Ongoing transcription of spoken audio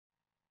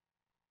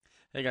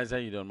Hey guys, how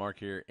you doing? Mark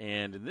here,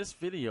 and in this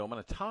video I'm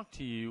going to talk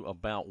to you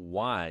about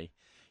why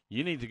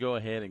you need to go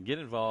ahead and get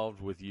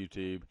involved with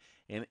YouTube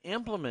and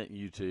implement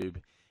YouTube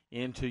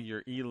into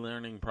your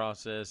e-learning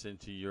process,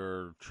 into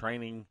your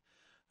training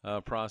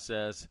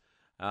process,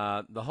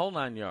 the whole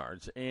nine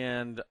yards.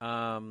 And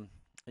I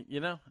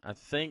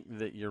think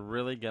that you're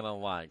really going to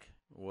like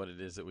what it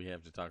is that we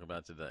have to talk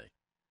about today.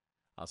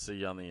 I'll see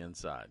you on the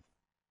inside.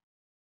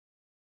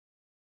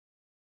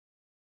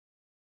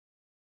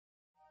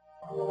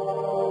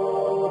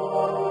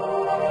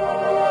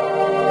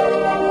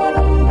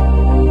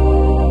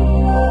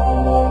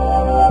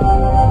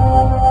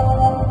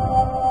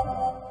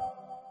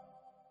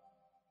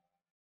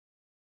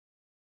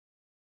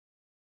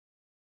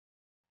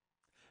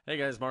 Hey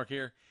guys, Mark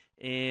here,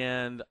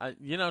 and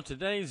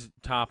today's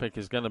topic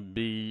is going to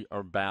be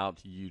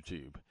about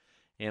YouTube.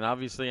 And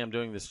obviously I'm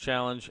doing this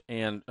challenge,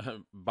 and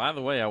by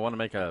the way, I want to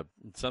make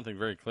something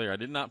very clear. I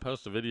did not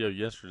post a video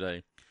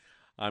yesterday.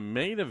 I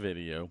made a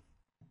video,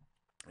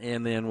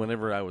 and then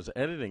whenever I was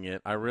editing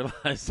it, I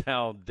realized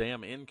how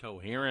damn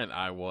incoherent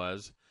I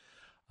was,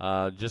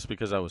 just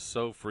because I was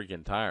so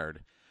freaking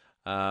tired.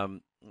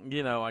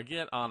 I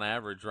get on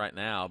average right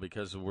now,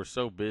 because we're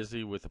so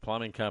busy with the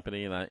plumbing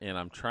company, and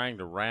I'm trying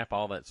to wrap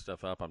all that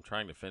stuff up. I'm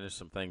trying to finish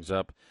some things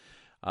up,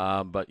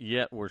 but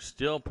yet we're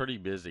still pretty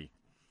busy.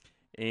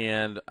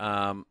 And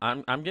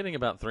I'm getting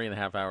about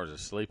 3.5 hours of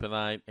sleep a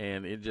night,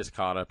 and it just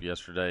caught up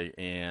yesterday.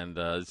 And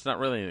it's not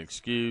really an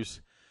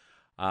excuse.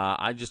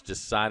 I just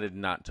decided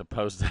not to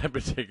post that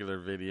particular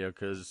video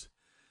because,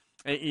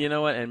 you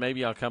know what? And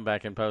maybe I'll come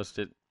back and post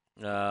it.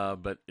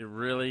 But it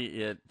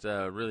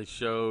really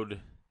showed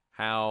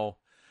how,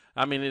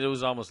 it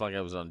was almost like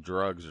I was on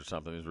drugs or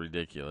something. It was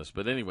ridiculous.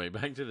 But anyway,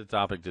 back to the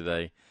topic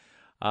today,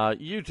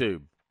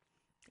 YouTube.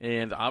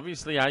 And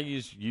obviously I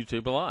use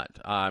YouTube a lot.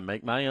 I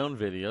make my own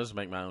videos,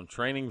 make my own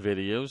training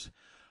videos,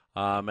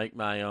 make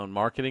my own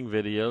marketing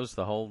videos,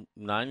 the whole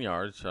nine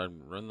yards. I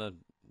run the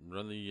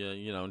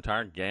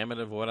entire gamut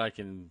of what I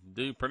can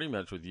do pretty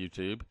much with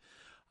YouTube.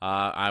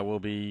 I will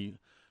be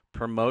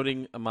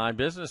promoting my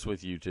business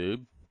with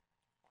YouTube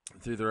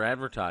through their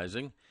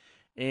advertising.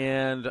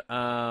 And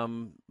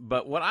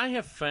but what I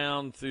have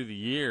found through the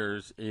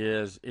years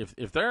is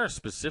if there are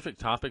specific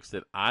topics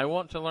that I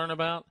want to learn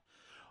about,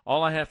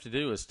 all I have to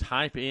do is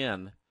type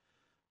in,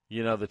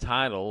 the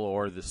title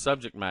or the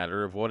subject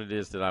matter of what it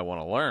is that I want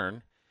to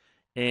learn,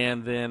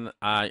 and then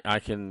I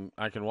can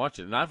watch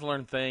it. And I've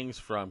learned things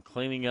from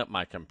cleaning up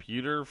my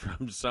computer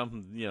from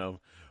some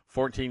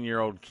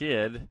 14-year-old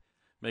kid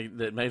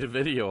that made a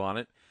video on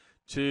it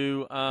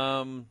to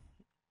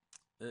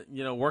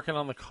working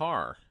on the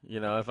car,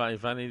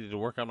 if I needed to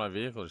work on my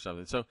vehicle or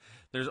something. So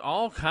there's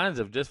all kinds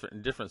of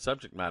different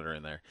subject matter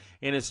in there,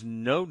 and it's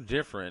no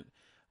different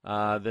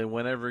than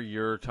whenever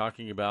you're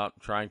talking about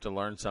trying to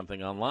learn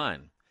something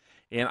online.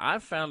 And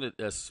I've found it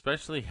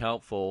especially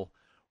helpful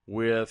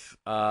with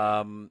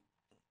doing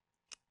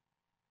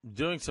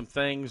some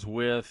things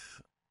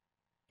with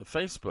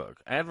Facebook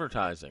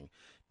advertising,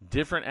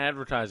 different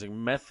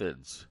advertising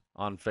methods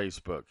on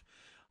Facebook,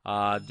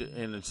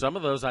 and some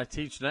of those I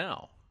teach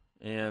now.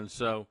 And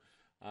so,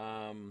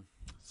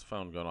 this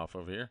phone going off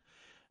over here.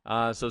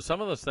 So some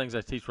of those things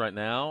I teach right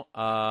now,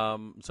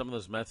 some of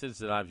those methods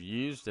that I've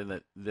used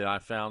and that I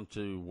found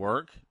to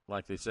work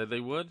like they said they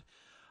would,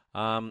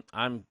 I'm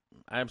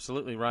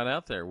absolutely right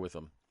out there with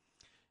them.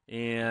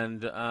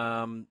 And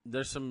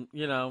there's some,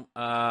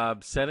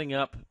 setting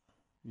up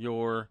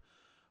your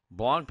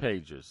blog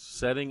pages,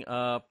 setting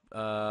up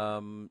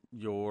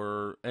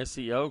your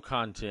SEO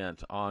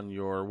content on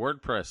your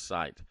WordPress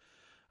site.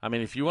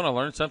 If you want to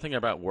learn something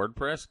about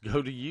WordPress,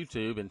 go to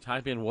YouTube and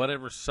type in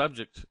whatever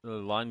subject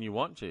line you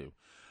want to.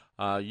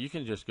 You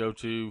can just go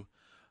to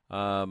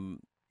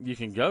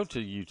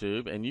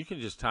YouTube and you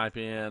can just type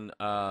in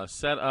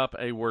set up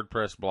a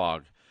WordPress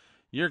blog.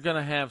 You're going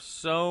to have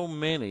so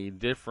many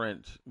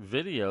different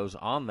videos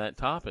on that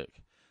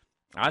topic.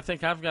 I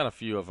think I've got a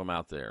few of them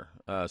out there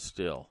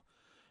still.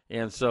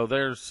 And so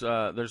there's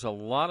a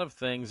lot of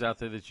things out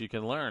there that you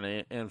can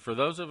learn. And for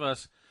those of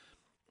us,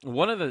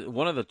 one of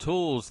the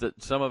tools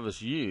that some of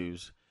us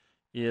use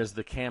is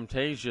the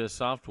Camtasia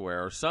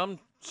software, or some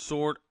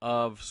sort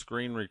of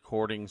screen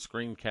recording,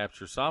 screen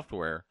capture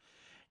software.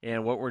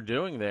 And what we're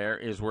doing there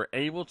is we're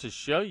able to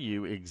show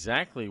you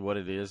exactly what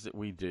it is that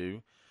we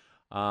do,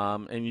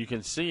 and you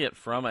can see it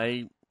from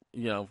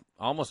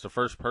almost a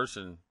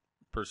first-person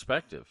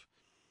perspective.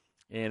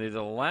 And it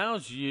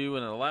allows you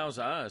and it allows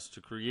us to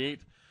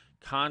create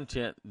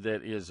content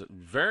that is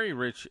very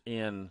rich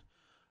in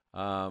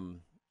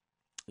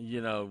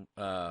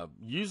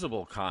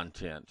usable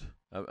content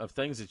of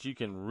things that you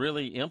can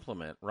really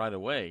implement right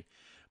away.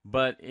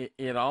 But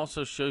it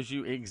also shows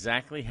you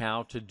exactly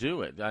how to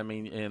do it.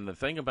 And the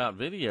thing about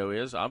video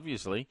is,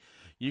 obviously,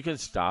 you can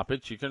stop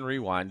it, you can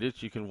rewind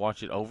it, you can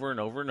watch it over and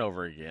over and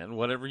over again,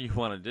 whatever you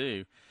want to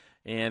do.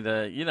 And,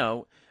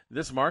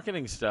 this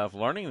marketing stuff,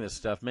 learning this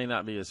stuff may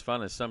not be as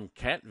fun as some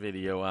cat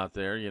video out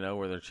there,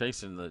 where they're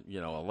chasing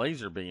a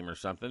laser beam or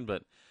something.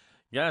 But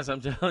guys,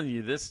 I'm telling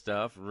you, this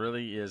stuff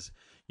really is.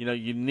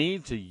 You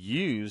need to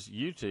use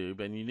YouTube,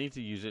 and you need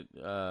to use it.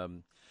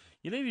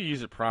 You need to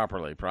use it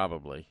properly,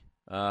 probably.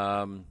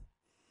 And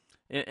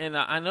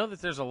I know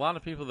that there's a lot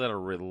of people that are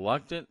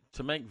reluctant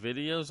to make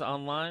videos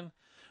online,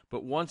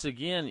 but once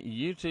again,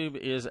 YouTube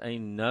is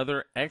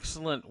another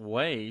excellent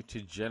way to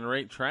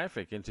generate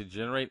traffic and to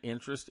generate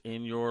interest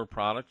in your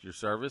product, your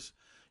service,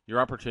 your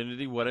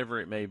opportunity, whatever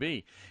it may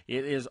be.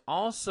 It is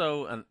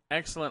also an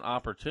excellent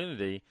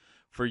opportunity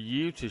for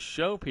you to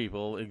show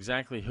people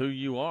exactly who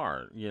you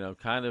are,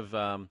 kind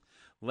of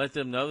let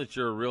them know that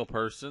you're a real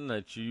person,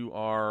 that you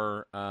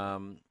are,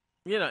 and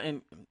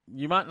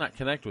you might not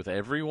connect with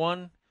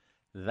everyone.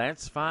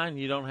 That's fine.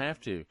 You don't have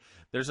to.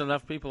 There's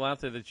enough people out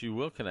there that you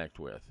will connect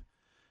with.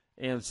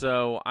 And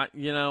so,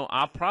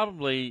 I'll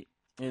probably,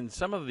 in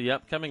some of the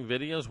upcoming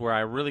videos where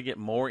I really get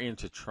more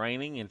into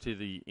training, into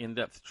the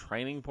in-depth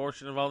training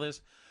portion of all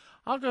this,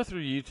 I'll go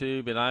through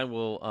YouTube and I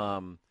will,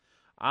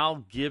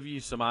 I'll give you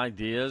some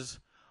ideas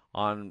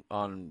on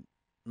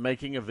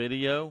making a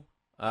video,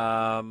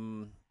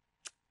 and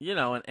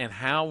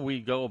how we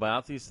go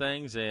about these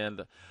things.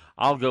 And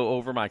I'll go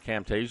over my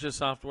Camtasia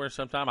software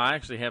sometime. I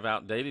actually have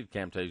outdated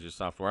Camtasia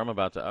software I'm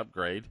about to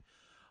upgrade.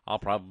 I'll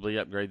probably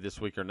upgrade this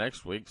week or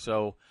next week.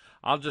 So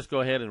I'll just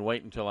go ahead and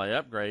wait until I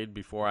upgrade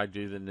before I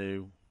do the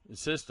new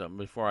system,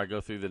 before I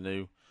go through the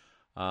new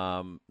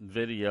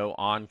video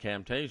on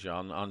Camtasia,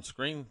 on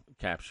screen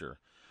capture.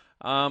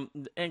 And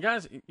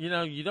guys,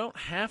 you don't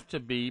have to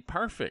be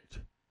perfect.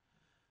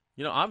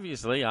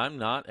 Obviously I'm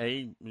not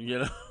I'm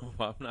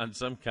not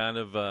some kind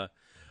of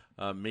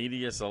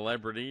media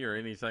celebrity or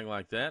anything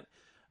like that.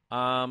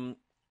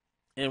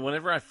 And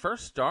whenever I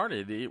first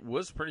started, it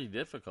was pretty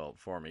difficult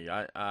for me.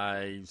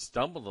 I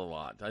stumbled a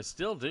lot. I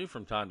still do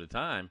from time to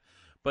time.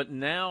 But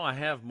now I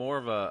have more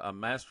of a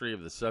mastery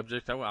of the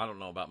subject. I don't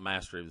know about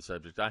mastery of the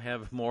subject. I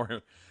have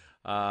more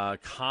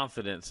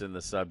confidence in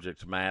the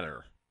subject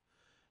matter.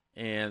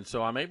 And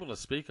so I'm able to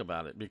speak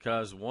about it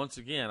because, once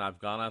again, I've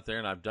gone out there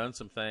and I've done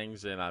some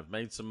things and I've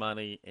made some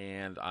money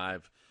and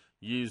I've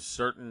used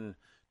certain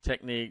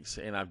techniques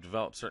and I've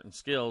developed certain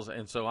skills.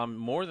 And so I'm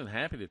more than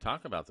happy to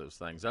talk about those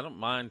things. I don't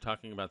mind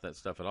talking about that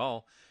stuff at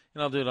all,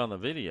 and I'll do it on the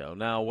video.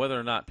 Now, whether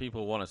or not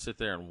people want to sit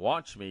there and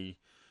watch me,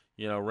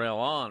 rail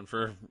on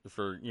for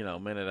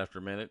minute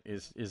after minute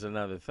is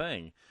another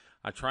thing.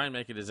 I try and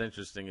make it as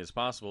interesting as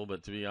possible,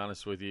 but to be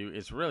honest with you,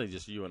 it's really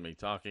just you and me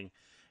talking.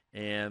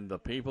 And the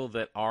people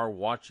that are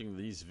watching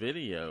these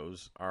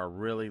videos are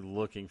really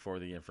looking for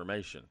the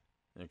information.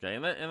 Okay,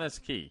 and that's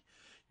key.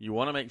 You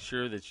want to make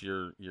sure that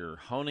you're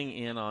honing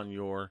in on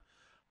your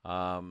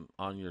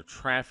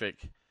traffic,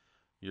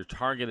 your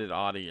targeted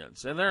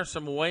audience. And there are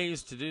some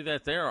ways to do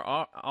that. There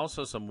are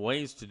also some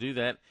ways to do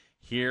that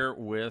here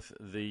with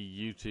the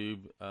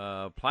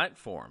YouTube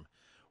platform,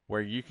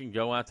 where you can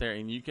go out there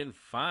and you can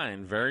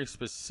find very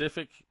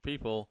specific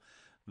people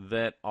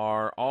that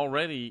are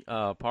already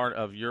part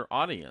of your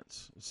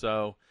audience.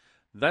 So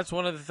that's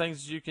one of the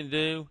things you can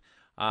do.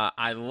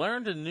 I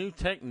learned a new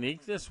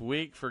technique this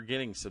week for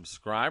getting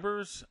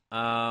subscribers,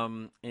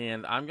 and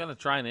I'm going to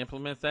try and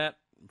implement that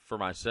for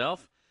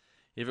myself.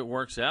 If it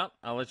works out,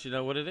 I'll let you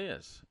know what it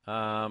is.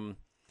 Don't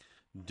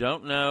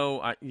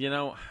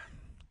know.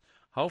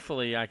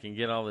 Hopefully I can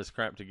get all this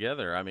crap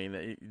together. I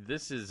mean,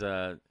 this is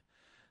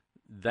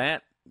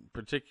that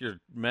particular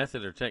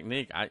method or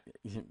technique.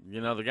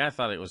 The guy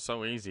thought it was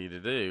so easy to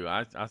do.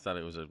 I thought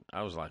it was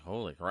I was like,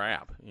 holy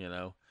crap,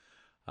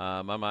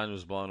 my mind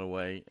was blown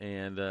away.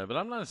 And but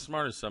I'm not as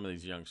smart as some of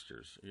these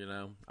youngsters.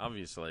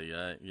 Obviously,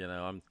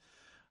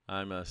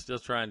 I'm still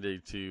trying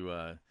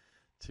to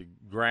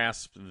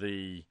grasp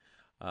the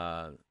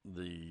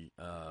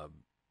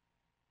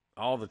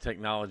all the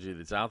technology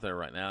that's out there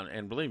right now.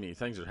 And believe me,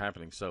 things are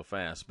happening so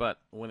fast. But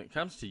when it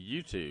comes to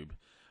YouTube,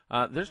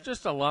 there's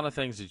just a lot of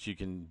things that you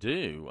can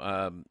do.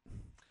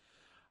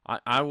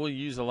 I will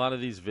use a lot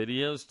of these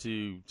videos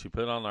to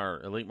put on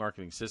our Elite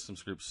Marketing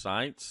Systems Group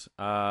sites.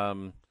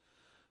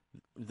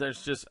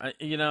 There's just,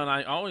 and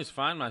I always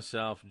find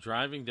myself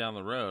driving down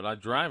the road. I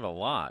drive a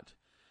lot.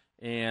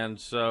 And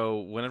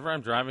so whenever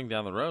I'm driving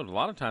down the road, a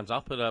lot of times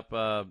I'll put up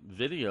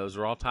videos,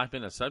 or I'll type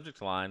in a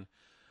subject line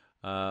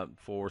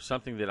for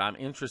something that I'm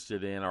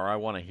interested in or I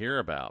want to hear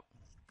about.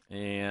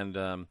 And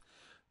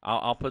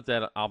I'll put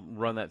that, I'll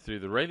run that through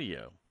the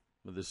radio,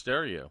 with the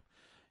stereo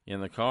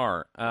in the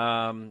car.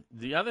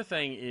 The other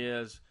thing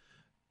is,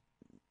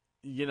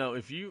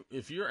 if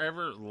you're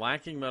ever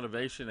lacking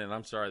motivation, and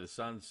I'm sorry, the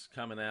sun's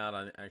coming out.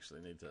 I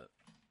actually need to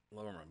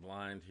lower my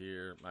blind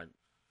here. My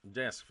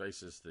desk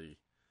faces the,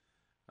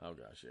 oh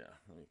gosh, yeah.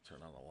 Let me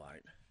turn on the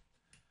light.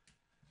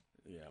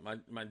 Yeah,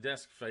 my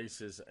desk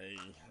faces a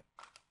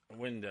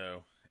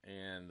window,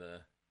 and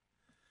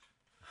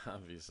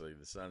obviously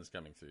the sun's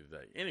coming through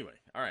today. Anyway,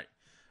 all right.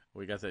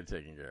 We got that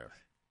taken care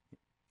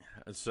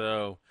of.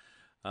 So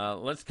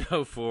let's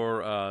go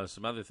for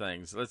some other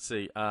things. Let's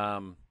see.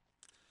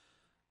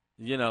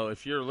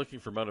 If you're looking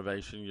for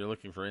motivation, you're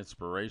looking for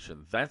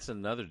inspiration, that's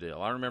another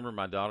deal. I remember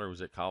my daughter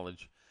was at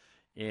college,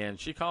 And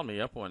she called me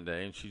up one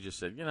day and she just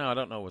said, I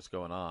don't know what's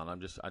going on. I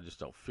just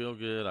don't feel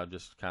good. I'm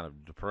just kind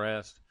of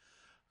depressed,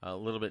 a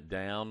little bit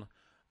down.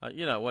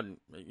 It wasn't,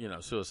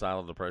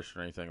 suicidal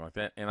depression or anything like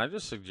that. And I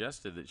just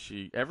suggested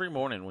that every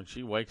morning when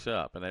she wakes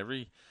up and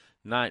every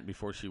night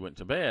before she went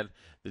to bed,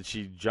 that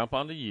she jump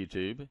onto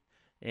YouTube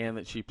and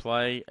that she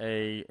play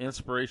a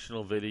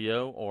inspirational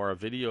video or a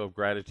video of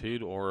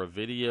gratitude or a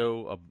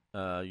video of,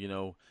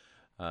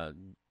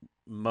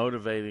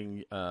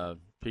 motivating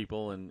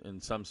people in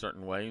some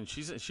certain way. And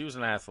she was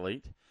an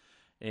athlete,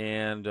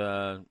 and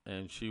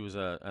she was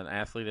an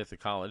athlete at the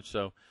college.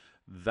 So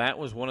that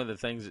was one of the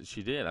things that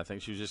she did. I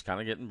think she was just kind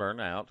of getting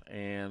burned out,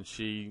 and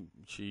she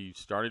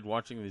started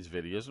watching these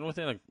videos. And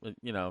within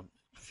a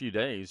few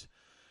days,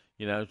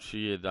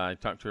 I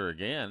talked to her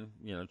again,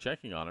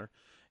 checking on her,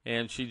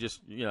 and she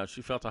just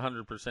she felt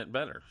 100%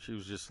 better. She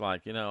was just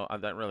like,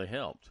 that really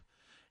helped.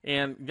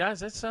 And guys,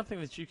 that's something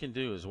that you can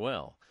do as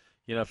well.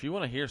 If you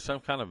want to hear some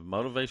kind of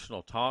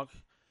motivational talk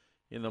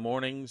in the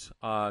mornings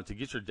to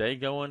get your day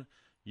going,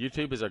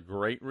 YouTube is a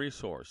great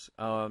resource.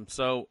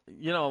 So,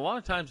 a lot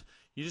of times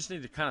you just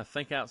need to kind of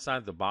think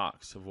outside the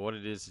box of what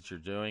it is that you're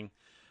doing.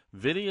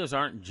 Videos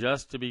aren't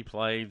just to be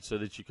played so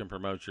that you can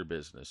promote your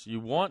business. You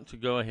want to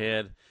go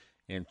ahead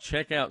and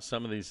check out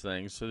some of these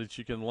things so that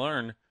you can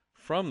learn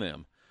from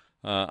them.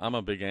 I'm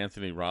a big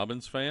Anthony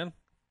Robbins fan,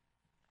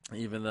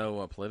 even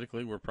though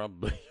politically we're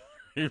probably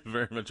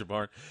very much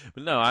apart.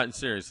 But no,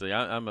 seriously,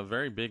 I'm a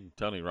very big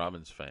Tony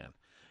Robbins fan.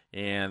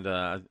 And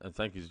I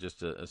think he's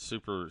just a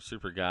super,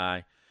 super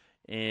guy.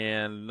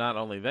 And not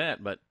only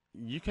that, but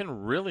you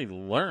can really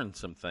learn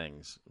some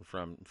things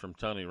from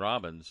Tony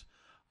Robbins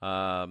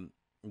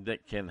that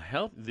can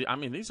help.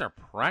 These are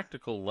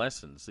practical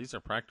lessons. These are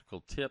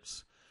practical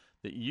tips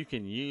that you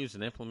can use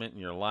and implement in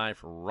your life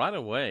right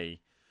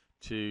away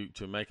to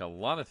make a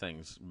lot of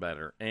things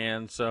better.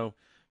 And so,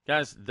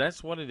 guys,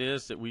 that's what it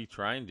is that we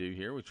try and do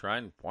here. We try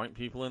and point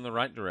people in the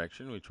right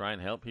direction. We try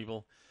and help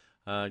people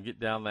get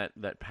down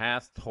that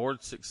path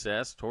towards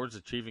success, towards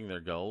achieving their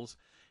goals.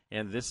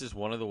 And this is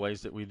one of the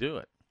ways that we do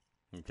it.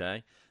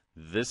 Okay?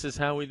 This is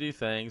how we do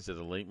things at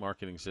Elite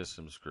Marketing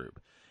Systems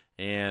Group.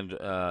 And,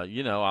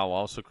 I'll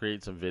also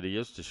create some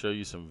videos to show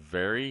you some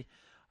very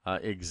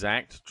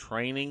exact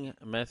training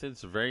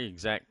methods, very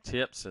exact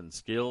tips and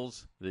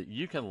skills that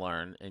you can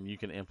learn and you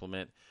can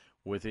implement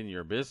within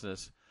your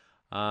business.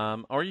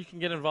 Or you can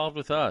get involved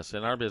with us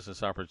in our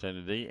business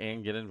opportunity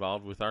and get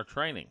involved with our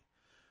training.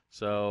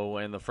 So,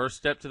 and the first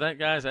step to that,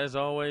 guys, as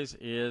always,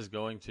 is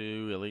going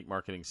to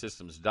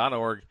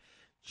elitemarketingsystems.org,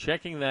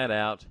 checking that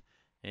out,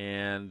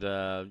 and,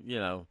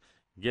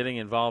 getting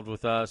involved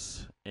with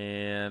us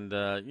and,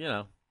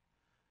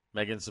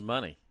 making some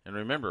money. And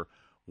remember,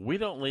 we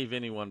don't leave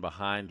anyone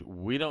behind.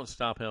 We don't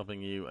stop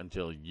helping you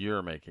until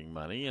you're making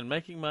money. And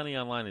making money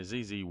online is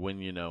easy when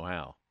you know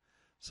how.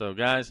 So,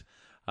 guys,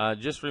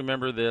 just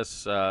remember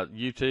this,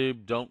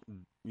 YouTube,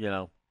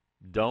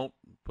 don't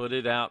put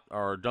it out,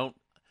 or don't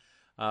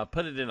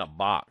put it in a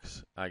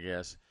box, I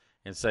guess,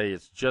 and say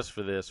it's just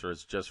for this or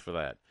it's just for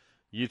that.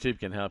 YouTube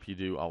can help you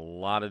do a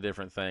lot of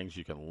different things.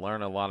 You can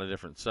learn a lot of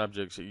different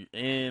subjects.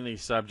 Any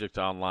subject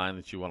online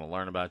that you want to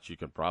learn about, you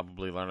can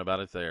probably learn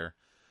about it there.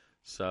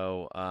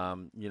 So,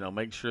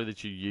 make sure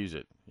that you use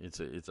it. It's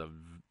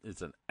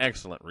an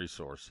excellent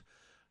resource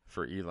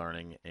for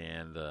e-learning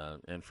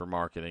and for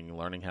marketing,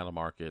 learning how to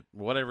market,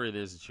 whatever it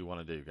is that you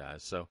want to do,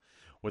 guys. So,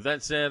 with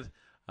that said,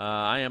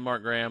 I am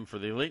Mark Graham for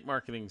the Elite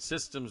Marketing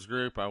Systems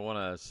Group. I want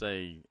to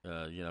say,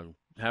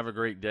 have a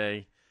great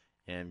day.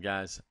 And,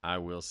 guys, I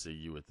will see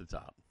you at the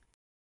top.